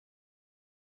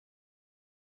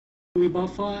movie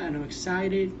buffer, and I'm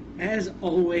excited, as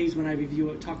always, when I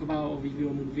talk about or review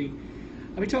a movie.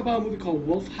 I'll be talking about a movie called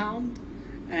WolfHound,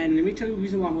 and let me tell you the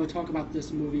reason why I'm going to talk about this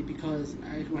movie, because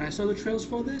when I saw the trailers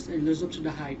for this, it lives up to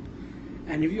the hype.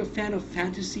 And if you're a fan of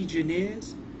fantasy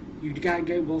genres, you gotta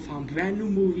get WolfHound. Brand new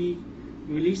movie,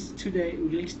 released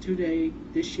today,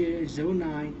 this year,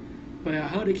 09. But I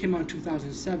heard it came out in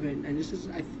 2007, and this is,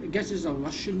 I guess it's a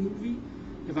Russian movie.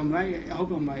 If I'm right, I hope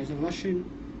I'm right. It's a Russian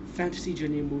fantasy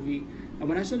genre movie. And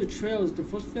when I saw the trailers, the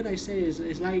first thing I say is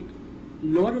it's like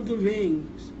Lord of the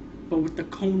Rings, but with the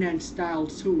Conan style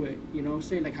to it. You know what I'm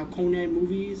saying? Like how Conan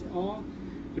movies are,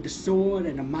 with the sword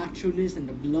and the macho-ness and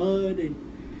the blood. And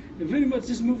pretty much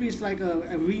this movie is like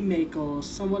a remake, or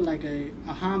somewhat like a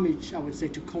homage, I would say,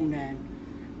 to Conan.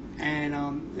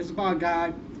 And it's about a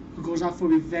guy who goes out for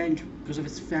revenge because of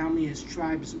his family, his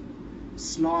tribes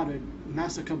slaughtered,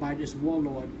 massacred by this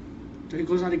warlord. So he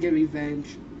goes out to get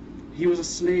revenge. He was a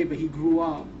slave, but he grew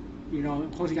up. You know,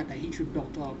 of course he got that hatred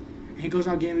built up. And he goes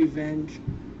out getting revenge.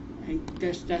 And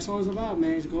that's all it's about,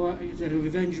 man. It's a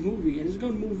revenge movie, and it's a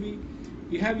good movie.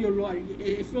 You have your Lord.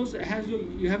 It feels it has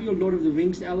you have your Lord of the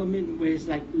Rings element, where it's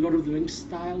like Lord of the Rings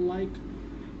style,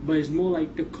 but it's more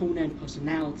like the Conan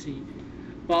personality.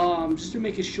 But just to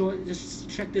make it short, just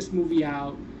check this movie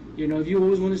out. You know, if you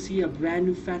always want to see a brand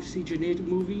new fantasy genre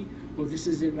movie, well, this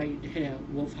is it right here,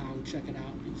 WolfHound. Check it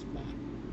out. Peace. Bye.